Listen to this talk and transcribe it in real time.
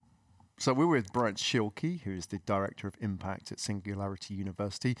So we're with Brett Schilke, who is the Director of Impact at Singularity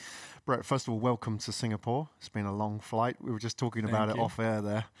University. Brett, first of all, welcome to Singapore. It's been a long flight. We were just talking about it off air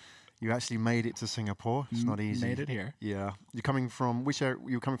there. You actually made it to Singapore. It's not easy. Made it here. Yeah. You're coming from which area?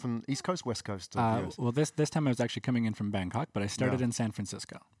 You're coming from East Coast, West Coast? Well, this time I was actually coming in from Bangkok, but I started in San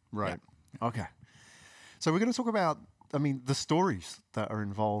Francisco. Right. Yeah. Okay. So we're going to talk about, the stories that are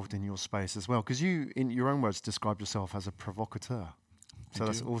involved in your space as well, because you, in your own words, describe yourself as a provocateur. So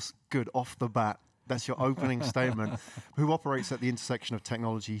that's also good off the bat. That's your opening statement. Who operates at the intersection of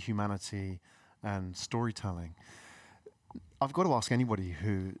technology, humanity, and storytelling? I've got to ask anybody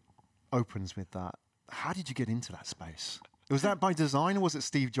who opens with that, how did you get into that space? Was that by design, or was it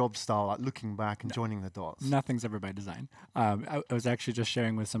Steve Jobs style, like looking back and joining the dots? Nothing's ever by design. I was actually just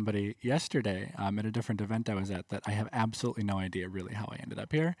sharing with somebody yesterday at a different event I was at that I have absolutely no idea really how I ended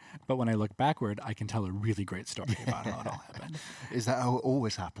up here. But when I look backward, I can tell a really great story about how it all happened. Is that how it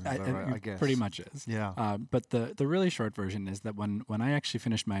always happens, though, right? I guess. Pretty much is. Yeah. But the really short version is that when I actually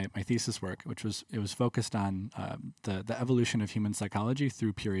finished my thesis work, it was focused on the evolution of human psychology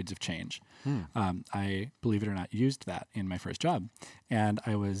through periods of change. I, believe it or not, used that in my first job. And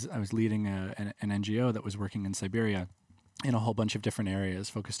I was leading an NGO that was working in Siberia in a whole bunch of different areas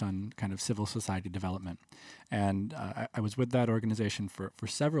focused on kind of civil society development. And I was with that organization for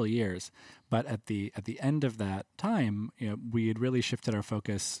several years. But at the end of that time, we had really shifted our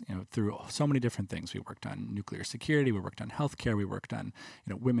focus, through so many different things. We worked on nuclear security, we worked on healthcare, we worked on,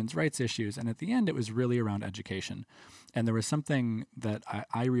 women's rights issues. And at the end, it was really around education. And there was something that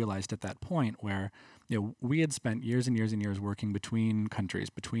I realized at that point where, we had spent years and years and years working between countries,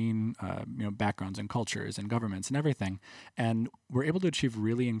 between, backgrounds and cultures and governments and everything. And we're able to achieve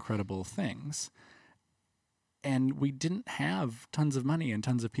really incredible things. And we didn't have tons of money and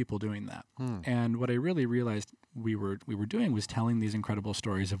tons of people doing that. And what I really realized we were doing was telling these incredible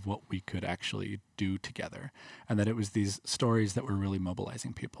stories of what we could actually do together. And that it was these stories that were really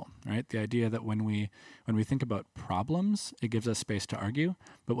mobilizing people, right? The idea that when we think about problems, it gives us space to argue.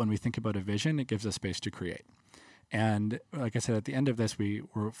 But when we think about a vision, it gives us space to create. And like I said, at the end of this, we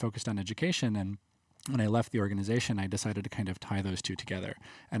were focused on education. And when I left the organization, I decided to kind of tie those two together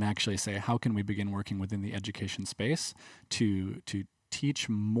and actually say, how can we begin working within the education space to teach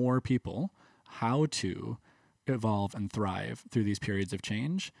more people how to evolve and thrive through these periods of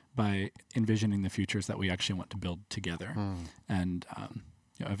change by envisioning the futures that we actually want to build together. And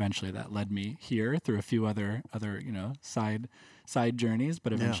eventually that led me here through a few other side journeys,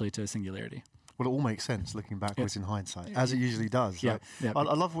 but eventually to Singularity. Well, it all makes sense looking backwards in hindsight, as it usually does. Yeah. I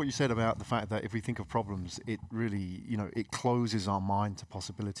love what you said about the fact that if we think of problems, it really, it closes our mind to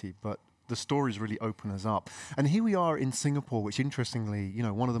possibility, but the stories really open us up. And here we are in Singapore, which interestingly,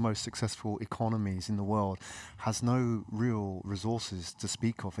 one of the most successful economies in the world, has no real resources to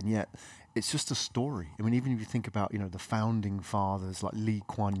speak of, and yet it's just a story. I mean, even if you think about, the founding fathers like Lee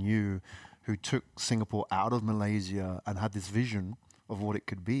Kuan Yew, who took Singapore out of Malaysia and had this vision of what it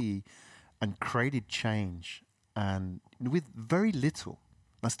could be, and created change, and with very little.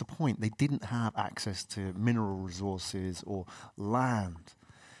 That's the point. They didn't have access to mineral resources or land.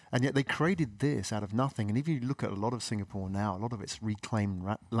 And yet they created this out of nothing. And if you look at a lot of Singapore now, a lot of it's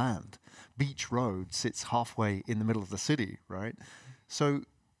reclaimed land. Beach Road sits halfway in the middle of the city, right? So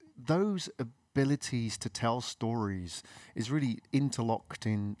those abilities to tell stories is really interlocked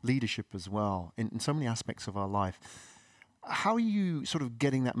in leadership as well, in so many aspects of our life. How are you sort of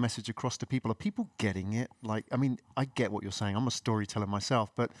getting that message across to people? Are people getting it? I get what you're saying. I'm a storyteller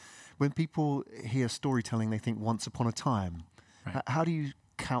myself. But when people hear storytelling, they think once upon a time. Right. How do you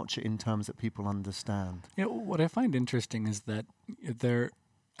couch it in terms that people understand? What I find interesting is that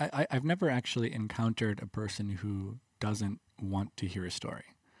I've never actually encountered a person who doesn't want to hear a story,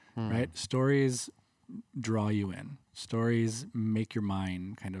 right? Stories draw you in. Stories make your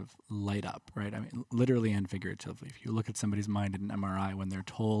mind kind of light up, right? I mean, literally and figuratively. If you look at somebody's mind in an MRI, when they're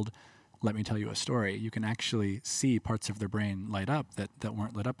told, let me tell you a story, you can actually see parts of their brain light up that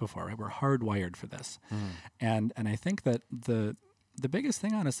weren't lit up before, right? We're hardwired for this. And I think that the biggest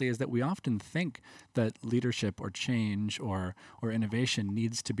thing, honestly, is that we often think that leadership or change or innovation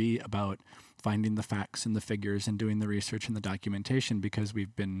needs to be about finding the facts and the figures and doing the research and the documentation, because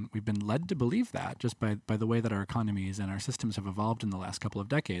we've been led to believe that just by the way that our economies and our systems have evolved in the last couple of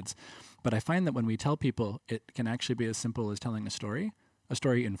decades. But I find that when we tell people, it can actually be as simple as telling a story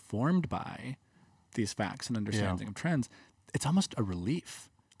informed by these facts and understanding of trends. It's almost a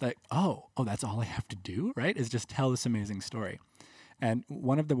relief. Like, oh, that's all I have to do, right? Is just tell this amazing story. And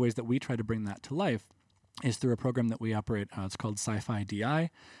one of the ways that we try to bring that to life is through a program that we operate. It's called Sci-Fi DI,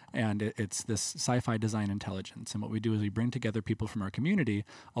 and it's this sci-fi design intelligence. And what we do is we bring together people from our community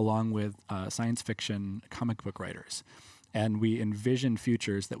along with science fiction comic book writers. And we envision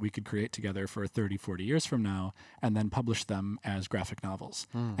futures that we could create together for 30, 40 years from now and then publish them as graphic novels.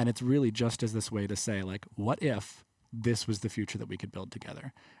 And it's really just as this way to say, like, what if this was the future that we could build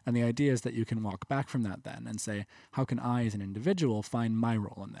together? And the idea is that you can walk back from that then and say, how can I as an individual find my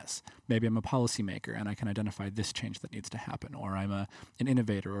role in this? Maybe I'm a policymaker and I can identify this change that needs to happen, or I'm an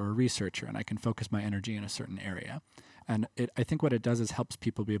innovator or a researcher and I can focus my energy in a certain area. And I think what it does is helps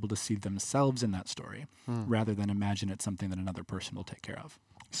people be able to see themselves in that story rather than imagine it's something that another person will take care of.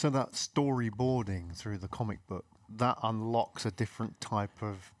 So that storyboarding through the comic book, that unlocks a different type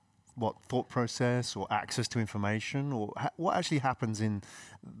of thought process or access to information, or what actually happens in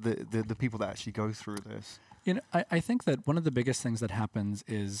the people that actually go through this? I think that one of the biggest things that happens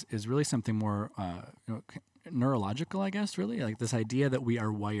is really something more neurological, I guess, really, like this idea that we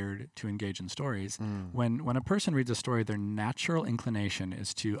are wired to engage in stories. When a person reads a story, their natural inclination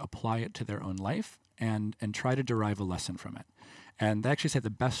is to apply it to their own life and try to derive a lesson from it. And they actually say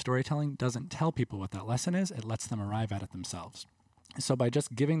the best storytelling doesn't tell people what that lesson is, it lets them arrive at it themselves. So by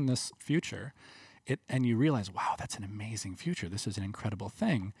just giving this future, and you realize, wow, that's an amazing future, this is an incredible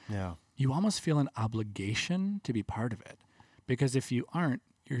thing, you almost feel an obligation to be part of it. Because if you aren't,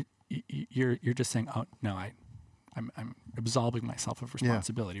 you're just saying, oh, no, I'm absolving myself of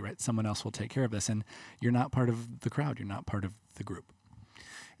responsibility, right? Someone else will take care of this. And you're not part of the crowd. You're not part of the group.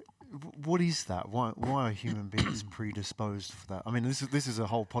 What is that? Why are human beings predisposed for that? I mean, this is a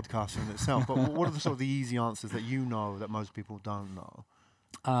whole podcast in itself, but what are the sort of the easy answers that you know that most people don't know?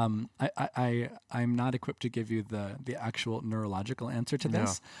 I'm not equipped to give you the actual neurological answer to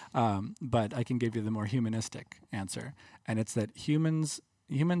this, but I can give you the more humanistic answer. And it's that humans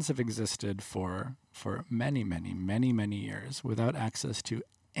have existed for many, many, many, many years without access to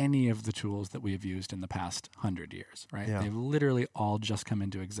any of the tools that we have used in the past 100 years, right? Yeah. They've literally all just come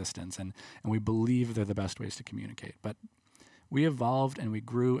into existence, and we believe they're the best ways to communicate. But we evolved and we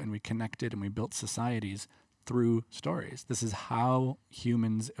grew and we connected and we built societies through stories. This is how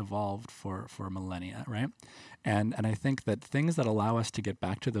humans evolved for millennia, right? And I think that things that allow us to get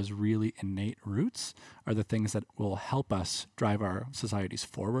back to those really innate roots are the things that will help us drive our societies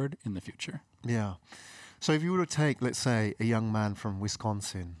forward in the future. Yeah. So if you were to take, let's say, a young man from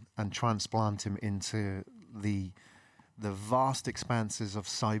Wisconsin and transplant him into the vast expanses of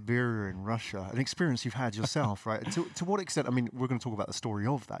Siberia in Russia, an experience you've had yourself, right? To what extent, I mean, we're going to talk about the story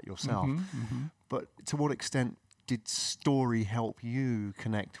of that yourself, but to what extent did story help you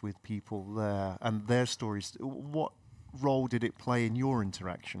connect with people there and their stories? What role did it play in your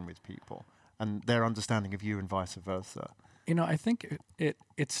interaction with people and their understanding of you and vice versa? I think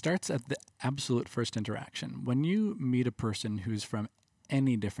it starts at the absolute first interaction. When you meet a person who's from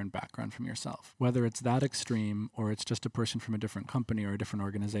any different background from yourself, whether it's that extreme or it's just a person from a different company or a different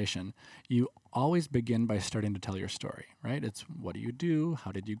organization, you always begin by starting to tell your story, right? It's what do you do?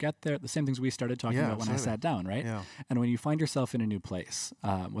 How did you get there? The same things we started talking about when I sat down, right? Yeah. And when you find yourself in a new place,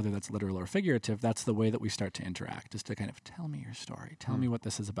 whether that's literal or figurative, that's the way that we start to interact, is to kind of tell me your story, tell me what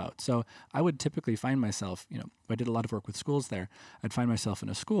this is about. So I would typically find myself, I did a lot of work with schools there. I'd find myself in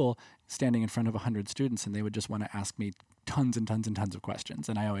a school standing in front of 100 students, and they would just want to ask me tons and tons and tons of questions.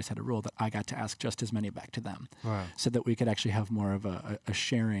 And I always had a rule that I got to ask just as many back to them, so that we could actually have more of a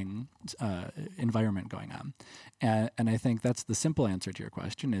sharing environment going on. And I think that's the simple answer to your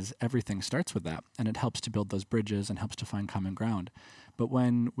question, is everything starts with that, and it helps to build those bridges and helps to find common ground. But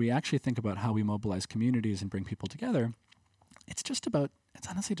when we actually think about how we mobilize communities and bring people together, it's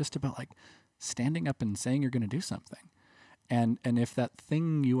honestly just about like standing up and saying you're going to do something. And if that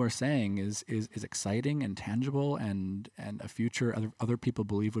thing you are saying is exciting and tangible and a future other people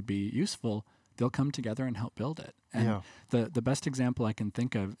believe would be useful, they'll come together and help build it. And the best example I can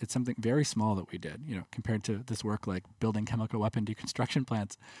think of, it's something very small that we did, compared to this work like building chemical weapon deconstruction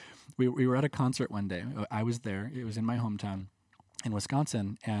plants. We were at a concert one day. I was there. It was in my hometown in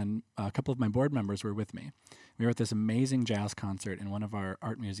Wisconsin, and a couple of my board members were with me. We were at this amazing jazz concert in one of our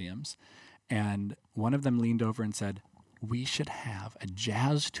art museums, and one of them leaned over and said, "We should have a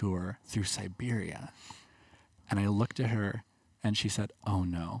jazz tour through Siberia." And I looked at her and she said, "Oh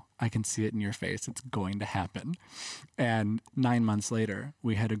no, I can see it in your face. It's going to happen." And 9 months later,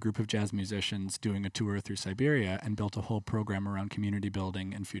 we had a group of jazz musicians doing a tour through Siberia and built a whole program around community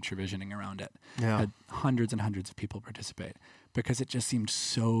building and future visioning around it. Had hundreds and hundreds of people participate because it just seemed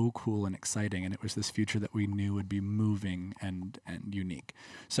so cool and exciting. And it was this future that we knew would be moving and unique.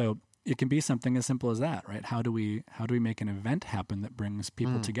 So it can be something as simple as that, right? How do we make an event happen that brings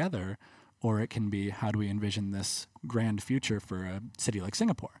people together or it can be how do we envision this grand future for a city like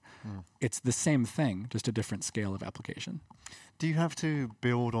Singapore. It's the same thing, just a different scale of application. Do you have to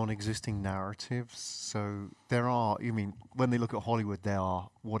build on existing narratives? So there are, when they look at Hollywood, there are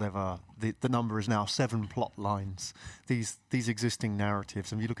whatever, the number is now 7 plot lines, these existing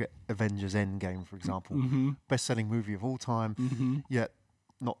narratives. And if you look at Avengers Endgame, for example, best-selling movie of all time, yet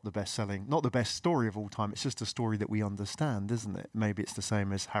not the best story of all time. It's just a story that we understand, isn't it? Maybe it's the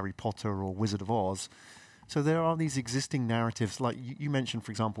same as Harry Potter or Wizard of Oz. So there are these existing narratives, like you mentioned,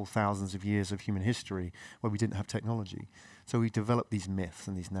 for example, thousands of years of human history where we didn't have technology. So we developed these myths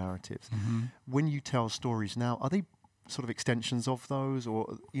and these narratives. When you tell stories now, are they sort of extensions of those,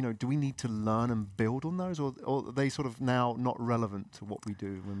 or do we need to learn and build on those, or are they sort of now not relevant to what we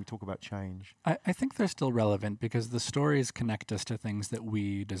do when we talk about change? I think they're still relevant because the stories connect us to things that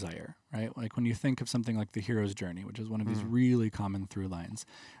we desire, right? Like when you think of something like the hero's journey, which is one of these really common through lines,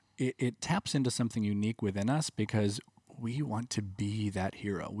 it taps into something unique within us because we want to be that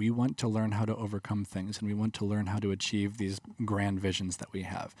hero. We want to learn how to overcome things, and we want to learn how to achieve these grand visions that we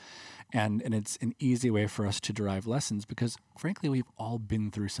have. And it's an easy way for us to derive lessons because, frankly, we've all been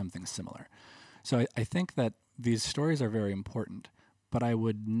through something similar. So I think that these stories are very important, but I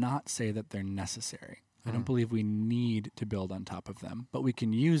would not say that they're necessary. I don't believe we need to build on top of them, but we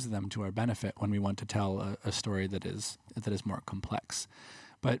can use them to our benefit when we want to tell a story that is more complex.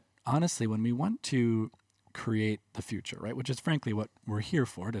 But honestly, when we want to create the future, right, which is frankly what we're here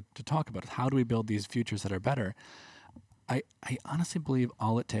for, to talk about, how do we build these futures that are better? I honestly believe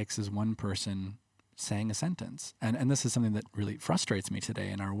all it takes is one person saying a sentence. And this is something that really frustrates me today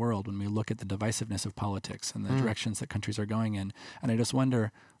in our world when we look at the divisiveness of politics and the directions that countries are going in. And I just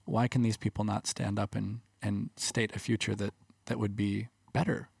wonder, why can these people not stand up and state a future that would be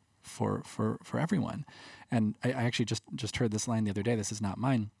better for everyone? And I actually just heard this line the other day. This is not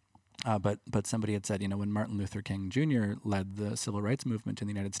mine. But somebody had said, when Martin Luther King Jr. led the civil rights movement in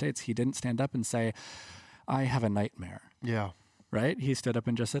the United States, he didn't stand up and say, I have a nightmare. Yeah. Right? He stood up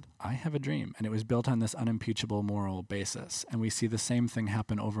and just said, I have a dream. And it was built on this unimpeachable moral basis. And we see the same thing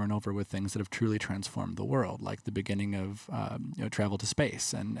happen over and over with things that have truly transformed the world, like the beginning of travel to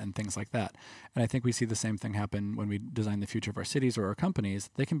space and things like that. And I think we see the same thing happen when we design the future of our cities or our companies.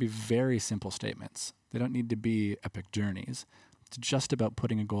 They can be very simple statements. They don't need to be epic journeys. It's just about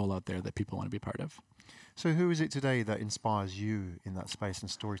putting a goal out there that people want to be part of. So who is it today that inspires you in that space and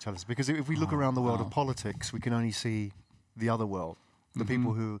storytellers? Because if we look around the world of politics, we can only see the other world, the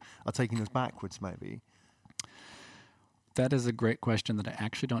people who are taking us backwards, maybe. That is a great question that I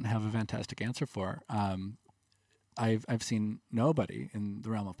actually don't have a fantastic answer for. I've seen nobody in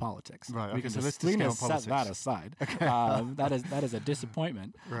the realm of politics. Right. We can so just let's discount set that aside. Okay. That is a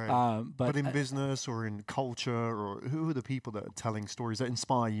disappointment. Right. But in business or in culture, or who are the people that are telling stories that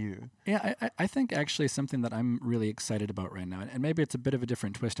inspire you? Yeah, I think actually something that I'm really excited about right now, and maybe it's a bit of a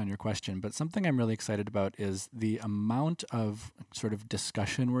different twist on your question, but something I'm really excited about is the amount of sort of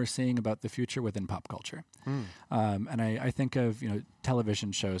discussion we're seeing about the future within pop culture. And I think of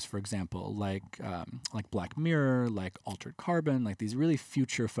television shows, for example, like Black Mirror, like Altered Carbon, like these really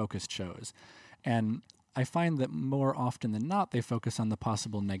future-focused shows. And I find that more often than not, they focus on the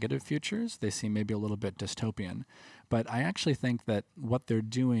possible negative futures. They seem maybe a little bit dystopian. But I actually think that what they're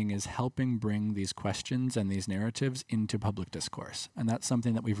doing is helping bring these questions and these narratives into public discourse. And that's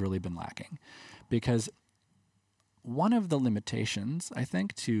something that we've really been lacking. Because one of the limitations, I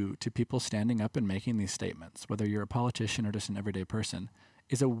think, to people standing up and making these statements, whether you're a politician or just an everyday person,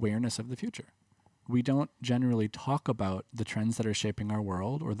 is awareness of the future. We don't generally talk about the trends that are shaping our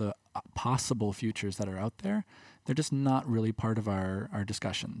world or the possible futures that are out there. They're just not really part of our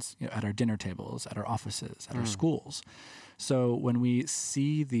discussions at our dinner tables, at our offices, at our schools. So when we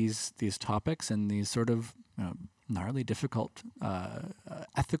see these topics and these sort of gnarly, difficult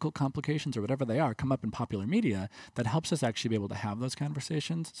ethical complications or whatever they are come up in popular media, that helps us actually be able to have those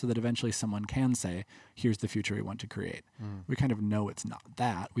conversations so that eventually someone can say, here's the future we want to create. We kind of know it's not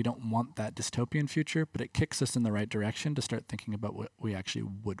that. We don't want that dystopian future, but it kicks us in the right direction to start thinking about what we actually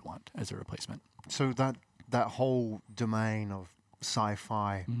would want as a replacement. So that whole domain of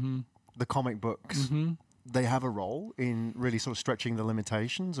sci-fi, the comic books, they have a role in really sort of stretching the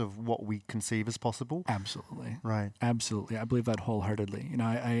limitations of what we conceive as possible. Absolutely. Right. Absolutely. I believe that wholeheartedly.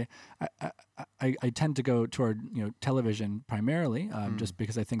 I tend to go toward television primarily, just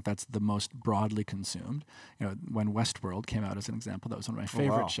because I think that's the most broadly consumed. When Westworld came out as an example, that was one of my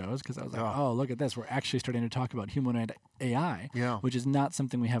favorite shows because I was like, oh, look at this. We're actually starting to talk about humanoid AI, which is not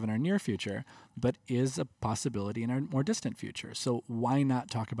something we have in our near future, but is a possibility in our more distant future. So why not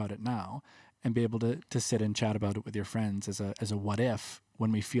talk about it now? And be able to sit and chat about it with your friends as a what if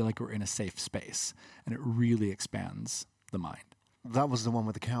when we feel like we're in a safe space, and it really expands the mind. That was the one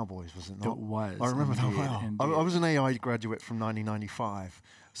with the cowboys, was it not? It was. I remember that well. I was an AI graduate from 1995.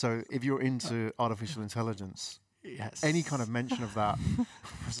 So if you're into artificial intelligence, yes, any kind of mention of that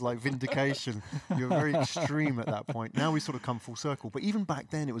was like vindication. You're very extreme at that point. Now we sort of come full circle. But even back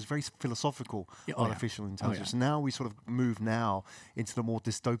then, it was very philosophical, artificial intelligence. Now we sort of move now into the more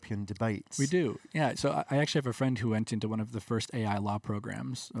dystopian debates. We do. Yeah. So I actually have a friend who went into one of the first AI law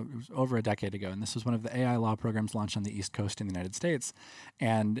programs. It was over a decade ago. And this was one of the AI law programs launched on the East Coast in the United States.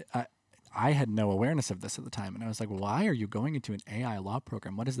 And I had no awareness of this at the time. And I was like, why are you going into an AI law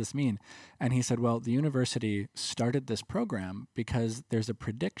program? What does this mean? And he said, well, the university started this program because there's a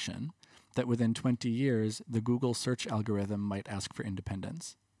prediction that within 20 years, the Google search algorithm might ask for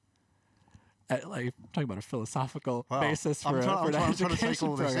independence. Like, talking about a philosophical basis for an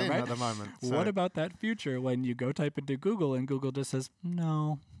education program, right? At the moment. So. What about that future when you go type into Google and Google just says,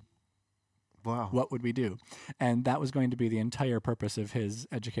 no? Wow. What would we do? And that was going to be the entire purpose of his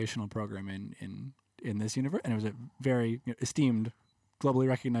educational program in this university. And it was a very esteemed, globally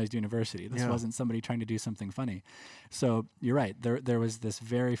recognized university. This wasn't somebody trying to do something funny. So you're right. There was this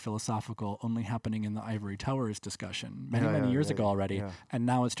very philosophical, only happening in the ivory towers discussion many years ago already. Yeah. And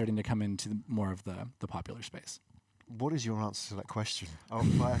now it's starting to come into more of the popular space. What is your answer to that question? Out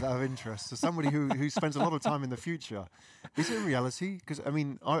of interest, to somebody who spends a lot of time in the future, is it a reality? Because I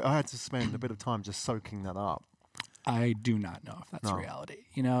mean, I had to spend a bit of time just soaking that up. I do not know if that's reality,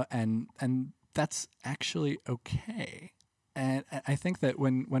 and that's actually okay. And I think that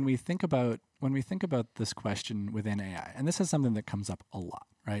when we think about this question within AI, and this is something that comes up a lot,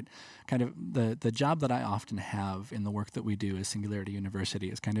 right? Kind of the job that I often have in the work that we do as Singularity University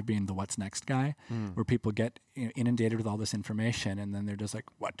is kind of being the what's next guy, where people get inundated with all this information, and then they're just like,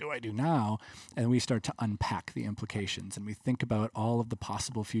 what do I do now? And we start to unpack the implications, and we think about all of the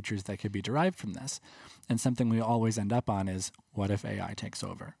possible futures that could be derived from this. And something we always end up on is, what if AI takes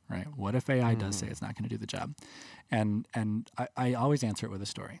over, right? What if AI does say it's not going to do the job? And I always answer it with a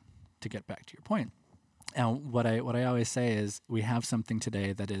story, to get back to your point. And what I always say is, we have something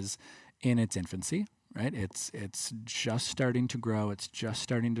today that is in its infancy, right? It's just starting to grow. It's just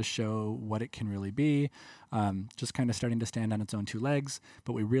starting to show what it can really be, just kind of starting to stand on its own two legs.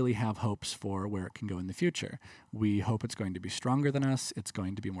 But we really have hopes for where it can go in the future. We hope it's going to be stronger than us. It's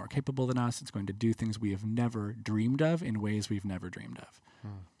going to be more capable than us. It's going to do things we have never dreamed of in ways we've never dreamed of.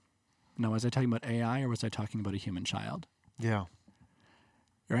 Now, was I talking about AI or was I talking about a human child? Yeah.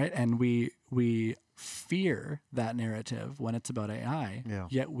 Right? And we fear that narrative when it's about AI,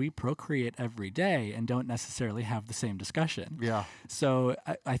 yet we procreate every day and don't necessarily have the same discussion. Yeah. So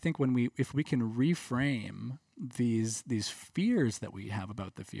I think if we can reframe these fears that we have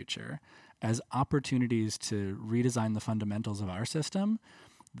about the future as opportunities to redesign the fundamentals of our system,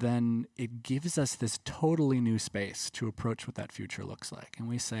 then it gives us this totally new space to approach what that future looks like. And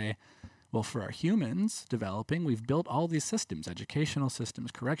we say, well, for our humans developing, we've built all these systems, educational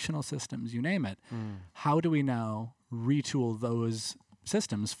systems, correctional systems, you name it. How do we now retool those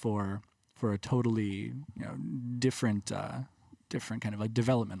systems for a totally different kind of like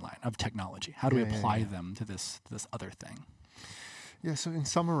development line of technology? How do we apply them to this other thing? Yeah, so in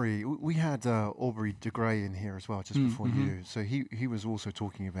summary, we had Aubrey de Grey in here as well, just before you. So he was also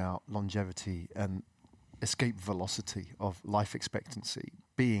talking about longevity and escape velocity of life expectancy,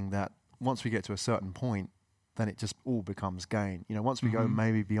 being that once we get to a certain point, then it just all becomes gain. Once we go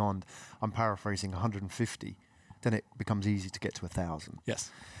maybe beyond, I'm paraphrasing, 150, then it becomes easy to get to 1,000.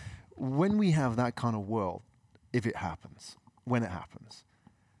 Yes. When we have that kind of world, if it happens, when it happens,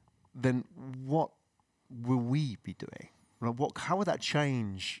 then what will we be doing? How would that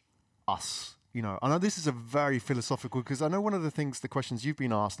change us? I know this is a very philosophical, because I know one of the questions you've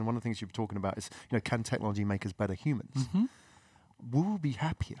been asked, and one of the things you've been talking about is, can technology make us better humans? Will we be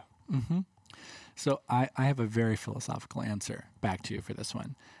happier? So I have a very philosophical answer back to you for this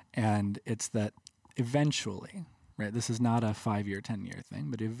one. And it's that eventually, right, this is not a 5-year, 10-year thing,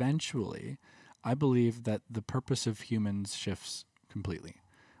 but eventually I believe that the purpose of humans shifts completely,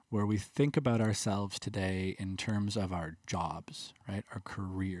 where we think about ourselves today in terms of our jobs, right, our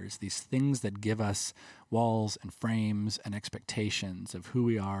careers, these things that give us walls and frames and expectations of who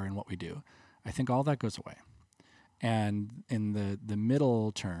we are and what we do. I think all that goes away. And in the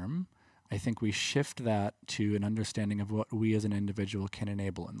middle term, I think we shift that to an understanding of what we as an individual can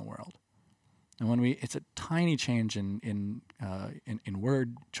enable in the world. And it's a tiny change in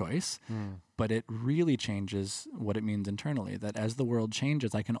word choice, but it really changes what it means internally. That as the world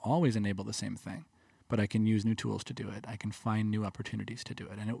changes, I can always enable the same thing, but I can use new tools to do it. I can find new opportunities to do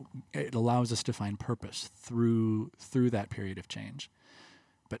it, and it allows us to find purpose through that period of change.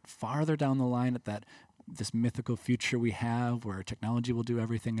 But farther down the line, at this mythical future we have where technology will do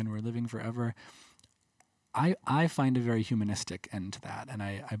everything and we're living forever, I find a very humanistic end to that. And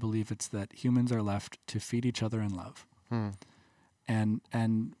I believe it's that humans are left to feed each other in love. And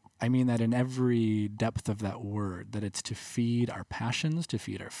I mean that in every depth of that word, that it's to feed our passions, to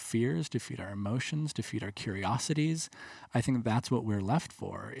feed our fears, to feed our emotions, to feed our curiosities. I think that's what we're left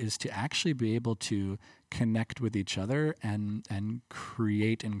for, is to actually be able to connect with each other and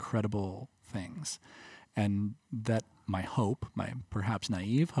create incredible things. And that my hope, my perhaps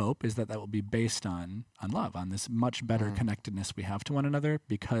naive hope, is that will be based on love, on this much better connectedness we have to one another,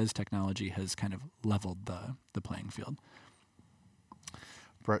 because technology has kind of leveled the playing field.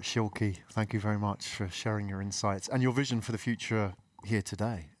 Brett Schilke, thank you very much for sharing your insights and your vision for the future here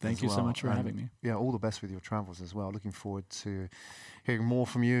today. Thank you so much for having me. Yeah, all the best with your travels as well. Looking forward to hearing more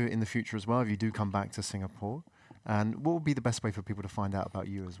from you in the future as well, if you do come back to Singapore. And what would be the best way for people to find out about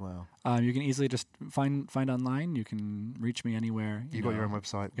you as well? You can easily just find online. You can reach me anywhere. You got your own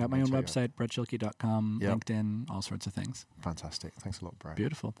website? Got my own website, brettschilke.com, LinkedIn, all sorts of things. Fantastic. Thanks a lot, Brett.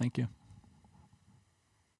 Beautiful. Thank you.